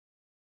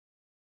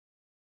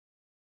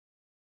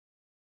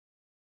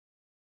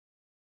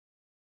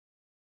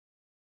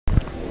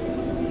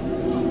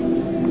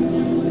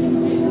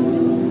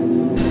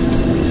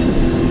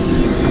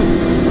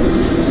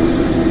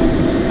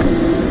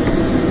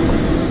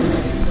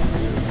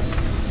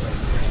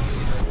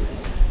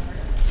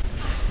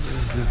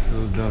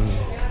dummy.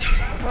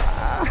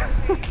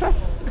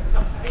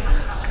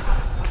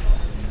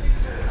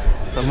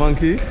 It's a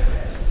monkey?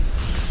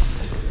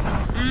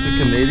 The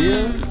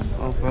Canadian?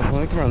 Oh, come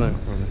on there.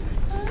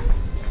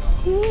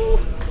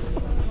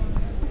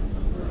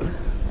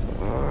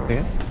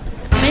 Okay.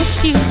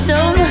 Miss you so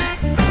much.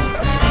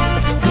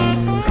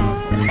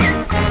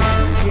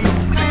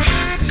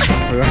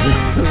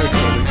 It's so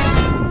recording.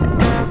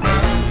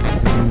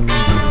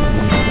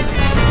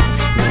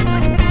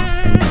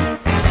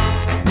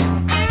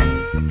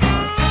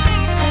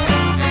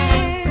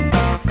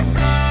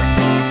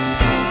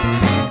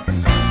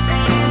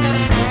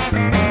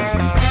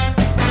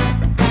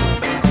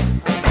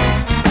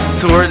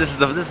 Tour. This is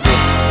the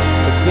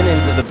beginning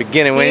of the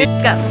beginning. When you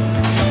go.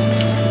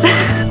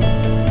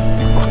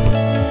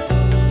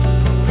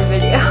 It's a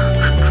video.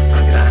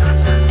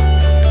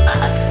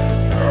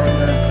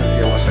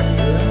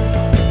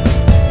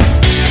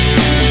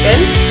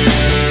 Good.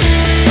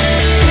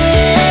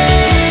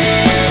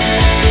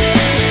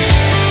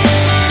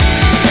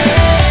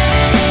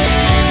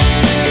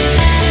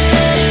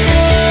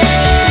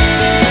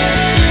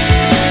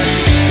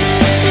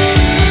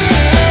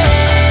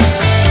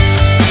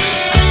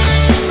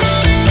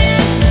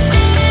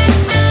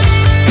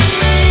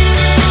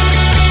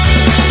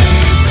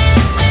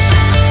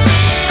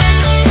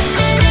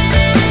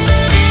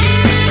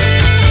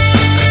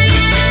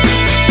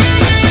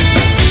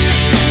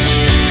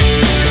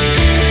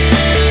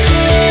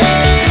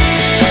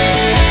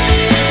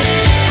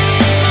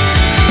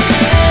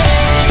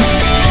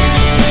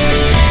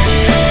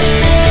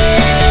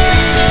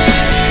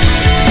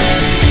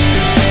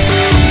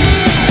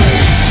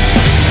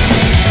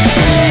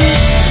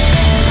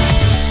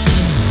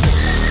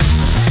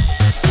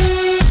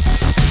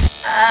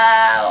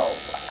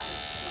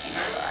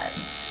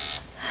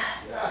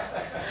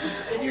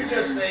 Can you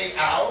just say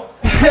ow?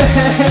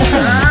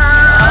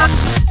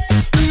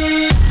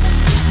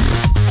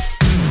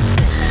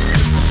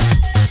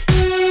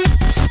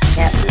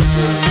 Yep.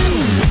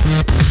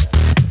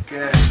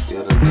 Good.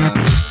 Get it done.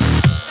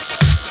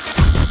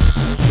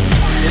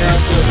 Yeah,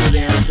 put the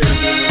answer.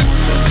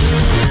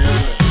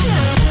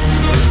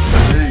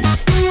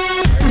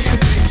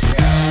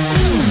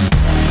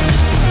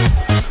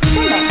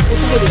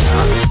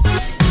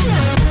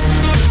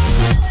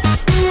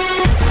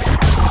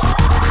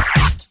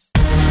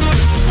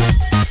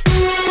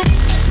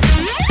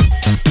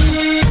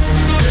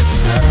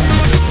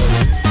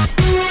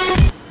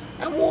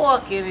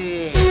 Walking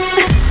in.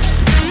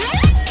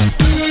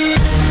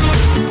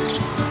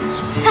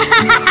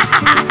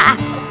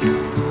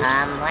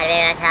 What are we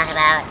gonna talk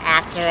about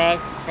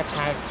afterwards?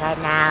 Because right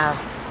now,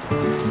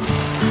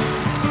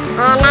 I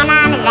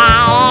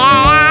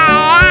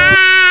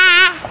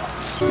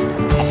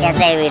was gonna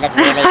say we look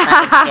really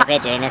fucking stupid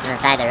doing this on the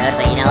side of the road,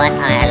 but you know what?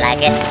 I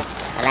like it.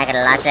 I like it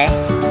a lot, sir.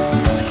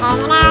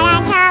 Hanging out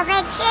on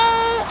Tolbridge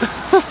Street.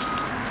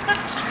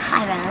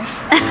 Hi, Rose.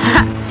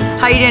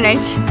 How you doing, H?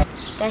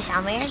 Do I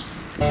sound weird?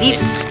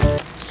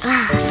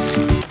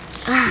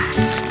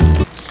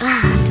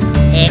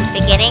 It's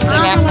beginning to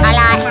look a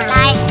lot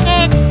like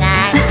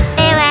Christmas.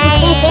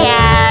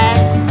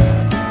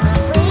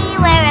 We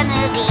were a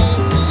movie.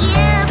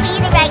 You be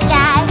the right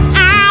guy.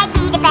 I'd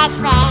be the best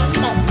friend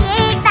that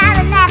you fall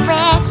in love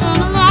with. In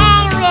the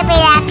end, we'll be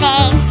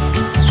laughing.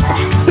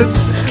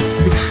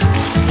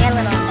 You're a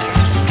little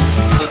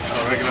embarrassing.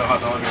 a regular hot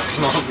dog and a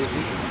small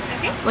boutique.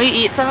 Okay. Will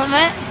you eat some of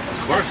it?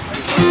 Of course.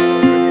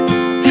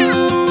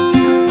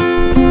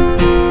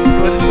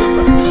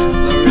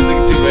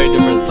 Very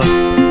different stuff.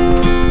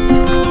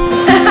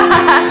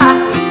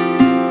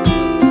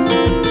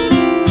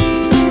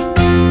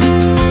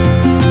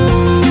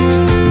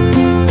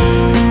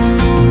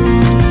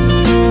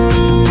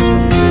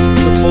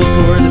 The full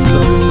tour is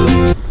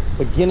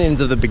the beginnings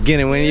of the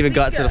beginning. We ain't even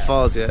got to the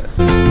falls yet.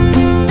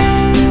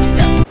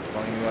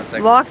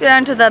 Walk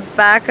down to the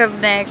back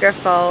of Niagara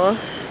Falls.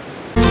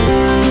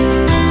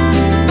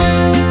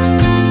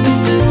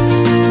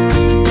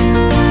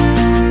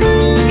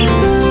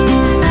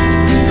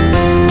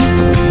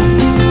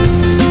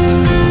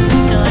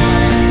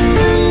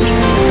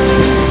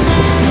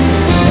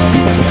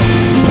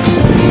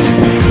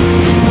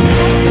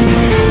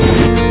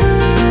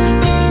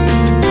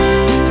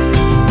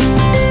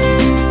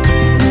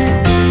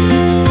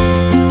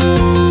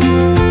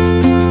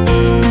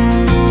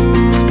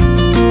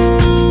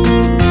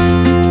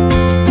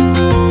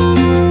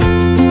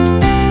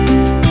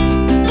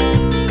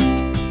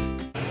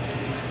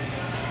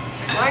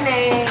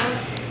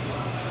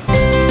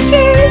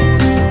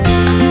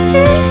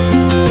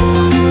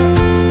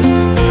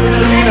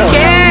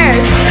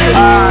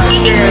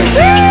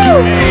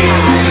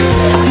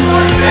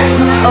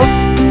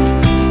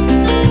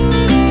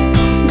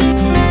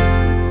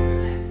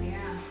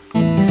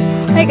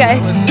 Hey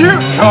guys.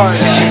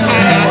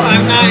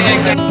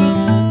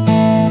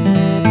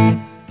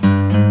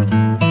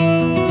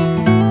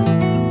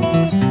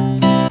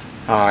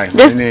 Hi,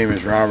 my name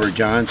is Robert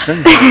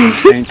Johnson from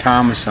St.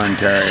 Thomas,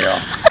 Ontario.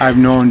 I've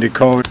known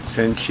Dakota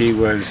since she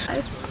was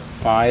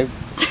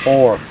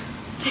 4.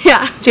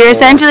 Yeah. So you're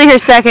essentially her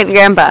second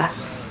grandpa,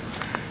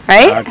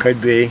 right? Could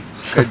be.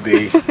 Could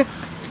be.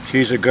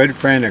 She's a good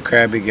friend of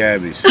Krabby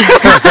Gabby's.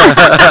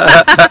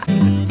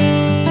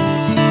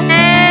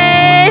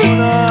 Hey! Hold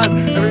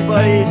on,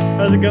 everybody.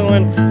 How's it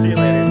going? See you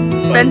later.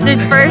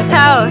 Spencer's first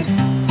house.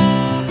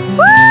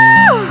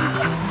 Woo!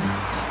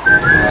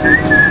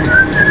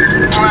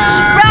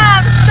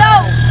 Rob,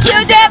 stove, you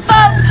dead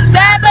folks.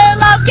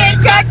 Babylons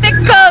can't crack the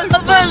code.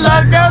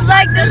 Overload, don't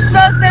like the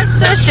smoke, the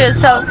sushi.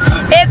 So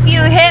if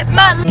you hit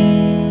my.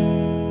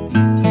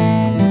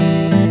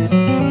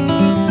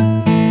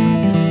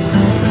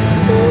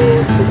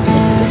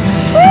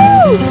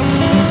 Woo!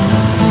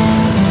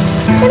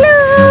 Hello!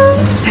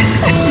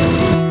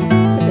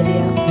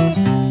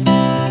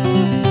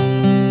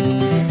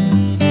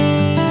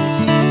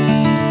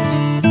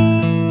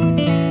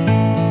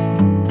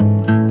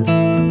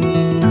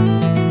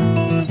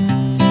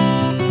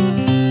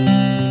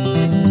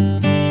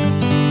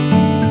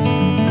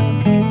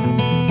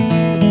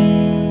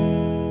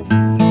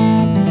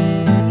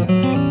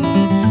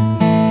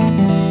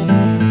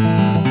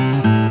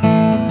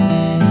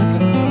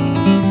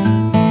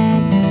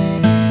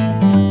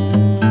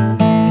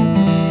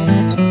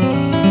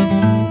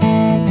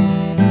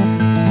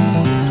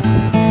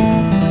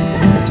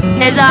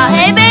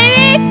 Hey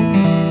baby!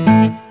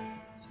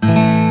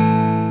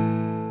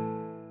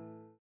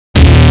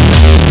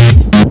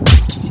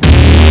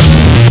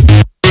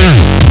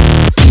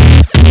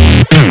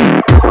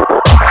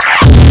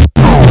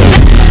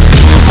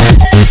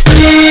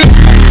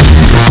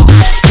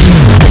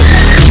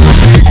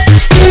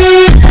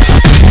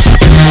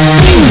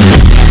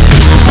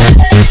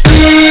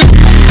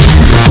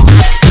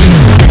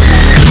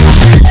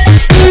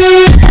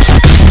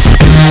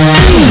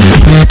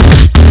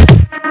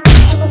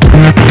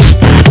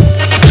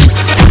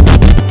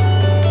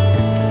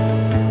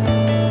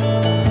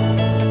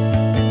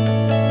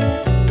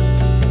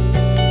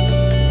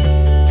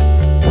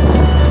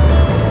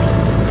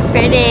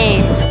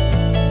 Pretty.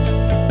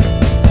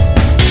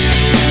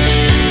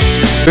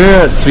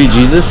 We're at Sweet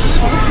Jesus,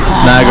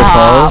 Niagara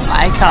Falls. Oh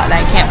my god,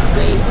 I can't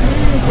wait.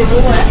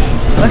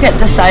 Look at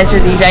the size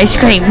of these ice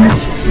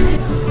creams.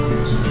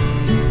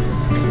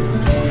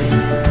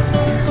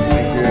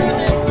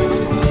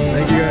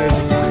 Thank you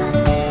guys.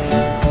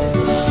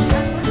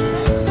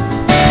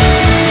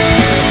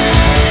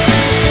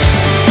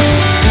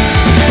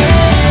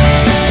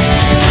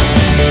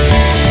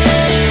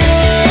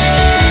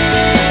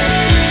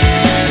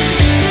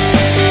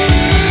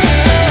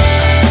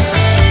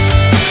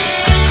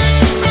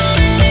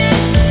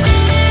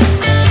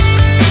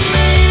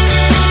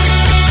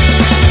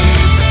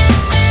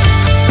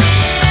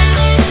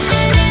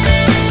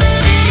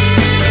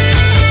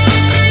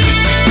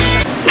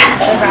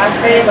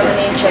 Raspberry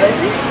lemonade chili,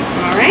 please.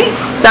 All right.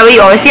 Is that what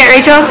you always get,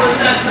 Rachel?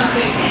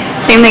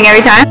 Same thing every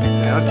time?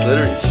 Damn, that's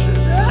glittery shit.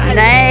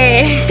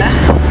 Nice.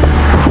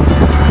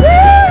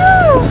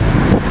 Woo!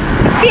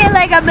 Feel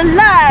like I'm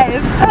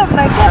alive. Oh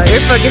my god. Oh,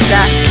 you're fucking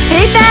Zach.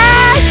 Hey,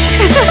 Zach!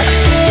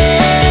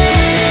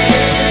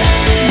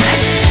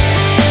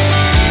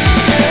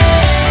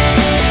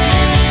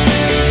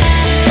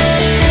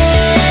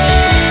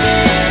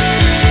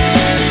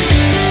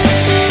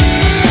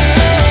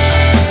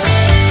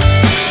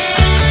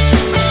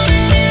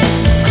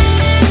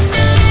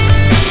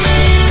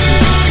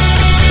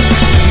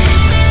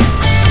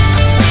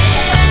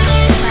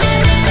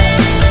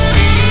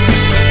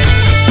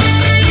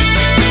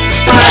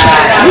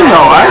 You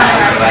know us.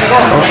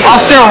 I'll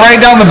sit right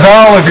down the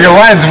barrel of your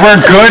lens. We're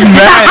good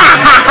men.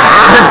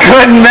 We're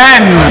good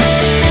men.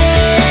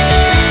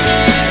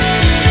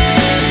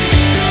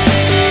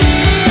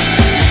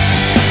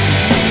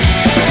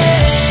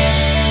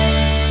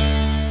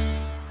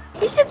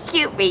 You're so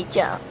cute,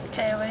 Rachel.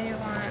 Okay, what do you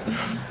want?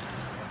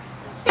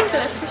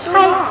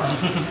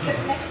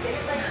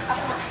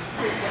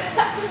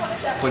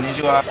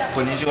 Konnichiwa.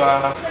 Konnichiwa.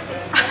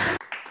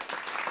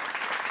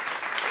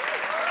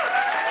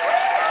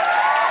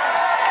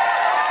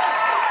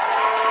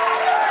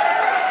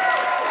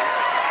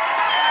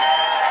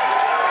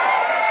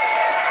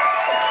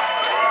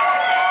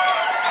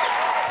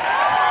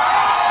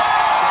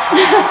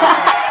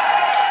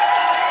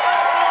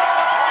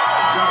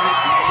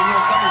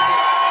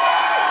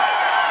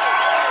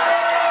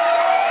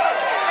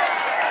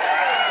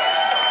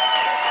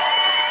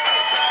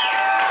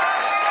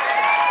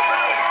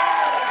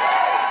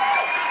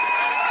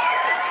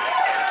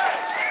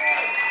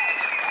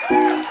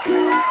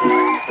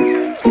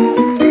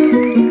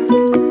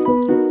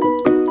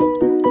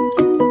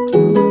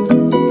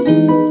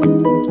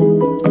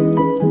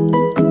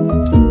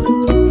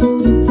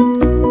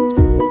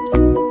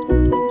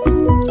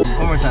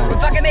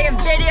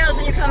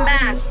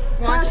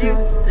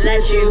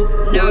 Let you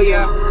know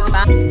your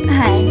spot.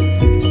 Hi.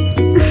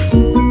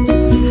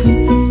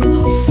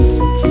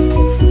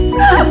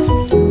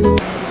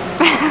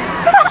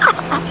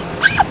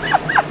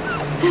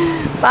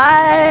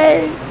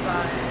 Bye. Bye.